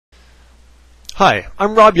Hi,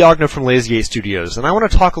 I'm Rob Jagnow from LazyGate Studios, and I want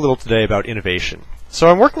to talk a little today about innovation. So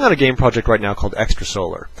I'm working on a game project right now called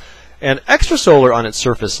Extrasolar. And Extrasolar on its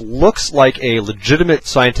surface looks like a legitimate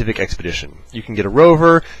scientific expedition. You can get a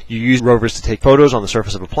rover, you use rovers to take photos on the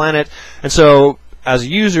surface of a planet, and so as a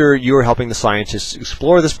user, you are helping the scientists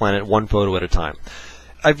explore this planet one photo at a time.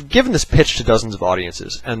 I've given this pitch to dozens of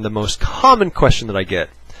audiences, and the most common question that I get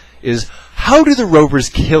is, how do the rovers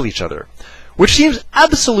kill each other? Which seems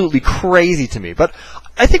absolutely crazy to me, but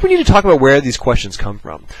I think we need to talk about where these questions come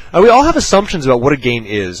from. We all have assumptions about what a game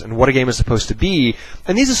is and what a game is supposed to be,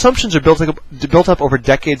 and these assumptions are built up over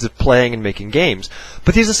decades of playing and making games.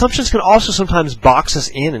 But these assumptions can also sometimes box us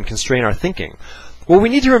in and constrain our thinking. What we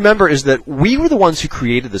need to remember is that we were the ones who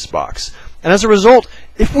created this box. And as a result,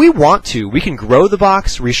 if we want to, we can grow the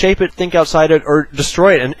box, reshape it, think outside it, or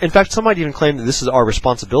destroy it. And in fact, some might even claim that this is our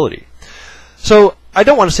responsibility. So I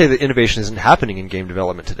don't want to say that innovation isn't happening in game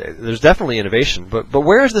development today. There's definitely innovation, but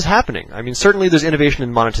where is this happening? I mean, certainly there's innovation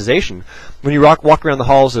in monetization. When you walk around the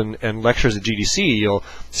halls and lectures at GDC, you'll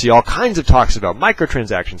see all kinds of talks about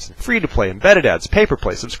microtransactions, and free-to-play, embedded ads,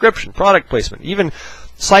 pay-per-play, subscription, product placement, even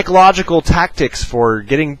psychological tactics for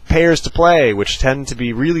getting payers to play, which tend to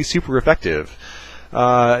be really super effective.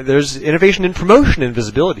 There's innovation in promotion and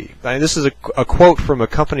visibility. This is a quote from a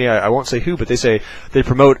company, I won't say who, but they say they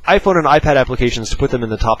promote iPhone and iPad applications to put them in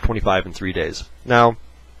the top 25 in 3 days. Now,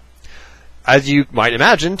 as you might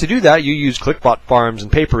imagine, to do that, you use clickbot farms and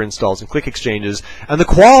paper installs and click exchanges, and the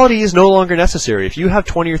quality is no longer necessary. If you have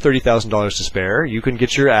 $20,000 or $30,000 to spare, you can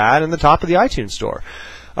get your ad in the top of the iTunes store.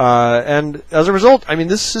 And as a result, I mean,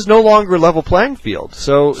 this is no longer a level playing field.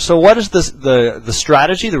 So what is the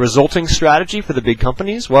strategy, the resulting strategy for the big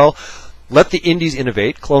companies? Well, let the indies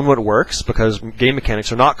innovate, clone what works, because game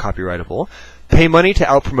mechanics are not copyrightable. Pay money to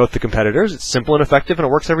out-promote the competitors. It's simple and effective, and it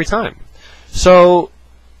works every time. So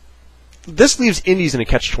this leaves indies in a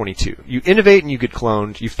catch-22. You innovate and you get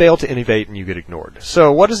cloned. You fail to innovate and you get ignored.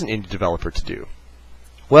 So what is an indie developer to do?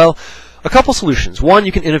 Well, a couple solutions. One,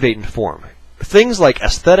 you can innovate in form. Things like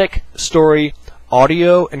aesthetic, story,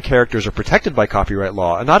 audio, and characters are protected by copyright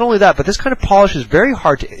law, and not only that, but this kind of polish is very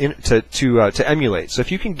hard to emulate. So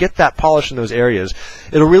if you can get that polish in those areas,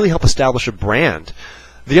 it'll really help establish a brand.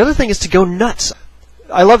 The other thing is to go nuts.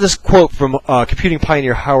 I love this quote from computing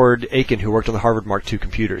pioneer Howard Aiken, who worked on the Harvard Mark II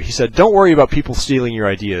computer. He said, "Don't worry about people stealing your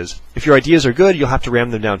ideas. If your ideas are good, you'll have to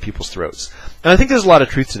ram them down people's throats." And I think there's a lot of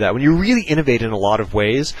truth to that. When you really innovate in a lot of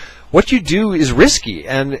ways, what you do is risky,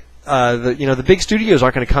 and the big studios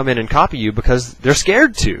aren't going to come in and copy you because they're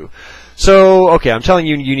scared to. So, okay, I'm telling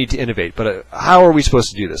you, you need to innovate, but how are we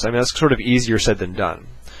supposed to do this? I mean, that's sort of easier said than done.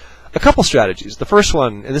 A couple strategies. The first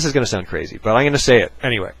one, and this is going to sound crazy, but I'm going to say it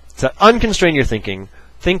anyway. To unconstrain your thinking,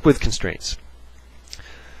 think with constraints.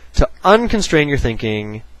 To unconstrain your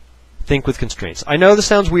thinking, think with constraints. I know this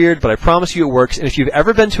sounds weird, but I promise you it works, and if you've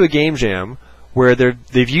ever been to a game jam where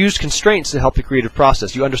they've used constraints to help the creative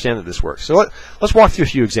process, you understand that this works. So let's walk through a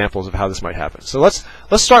few examples of how this might happen. So let's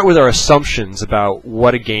start with our assumptions about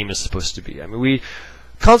what a game is supposed to be. I mean,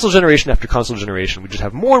 console generation after console generation, we just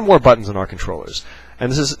have more and more buttons on our controllers.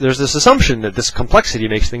 And there's this assumption that this complexity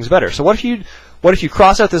makes things better. So what if you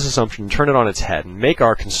cross out this assumption and turn it on its head and make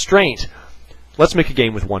our constraint, let's make a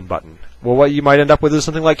game with one button? Well, what you might end up with is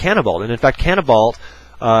something like Cannibal. And in fact, Cannibal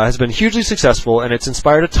has been hugely successful, and it's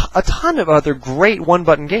inspired a ton of other great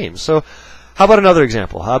one-button games. So how about another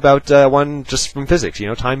example? How about one just from physics?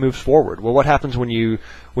 Time moves forward. Well, what happens when you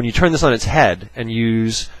turn this on its head and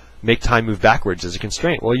make time move backwards as a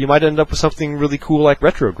constraint? Well, you might end up with something really cool like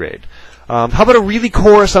retrograde. How about a really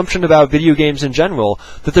core assumption about video games in general,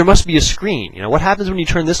 that there must be a screen? What happens when you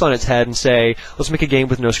turn this on its head and say, let's make a game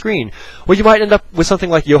with no screen? Well, you might end up with something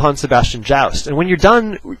like Johann Sebastian Joust. And when you're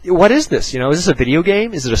done, what is this? Is this a video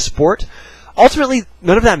game? Is it a sport? Ultimately,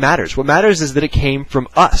 none of that matters. What matters is that it came from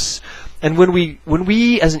us. And when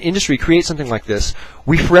we as an industry create something like this,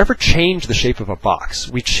 we forever change the shape of a box.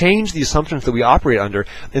 We change the assumptions that we operate under,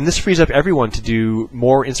 and this frees up everyone to do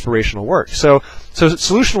more inspirational work. So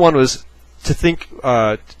solution one was to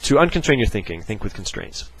unconstrain your thinking, think with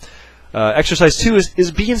constraints. Exercise 2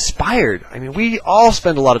 is be inspired. I mean, we all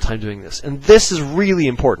spend a lot of time doing this, and this is really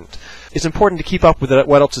important. It's important to keep up with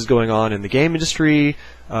what else is going on in the game industry,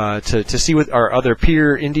 to see what our other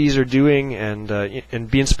peer indies are doing, and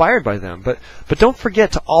be inspired by them. But don't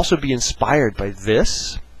forget to also be inspired by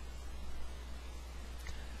this,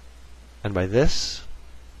 and by this,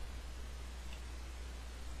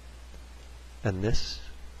 and this,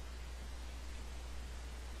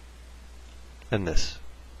 and this.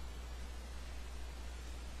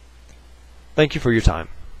 Thank you for your time.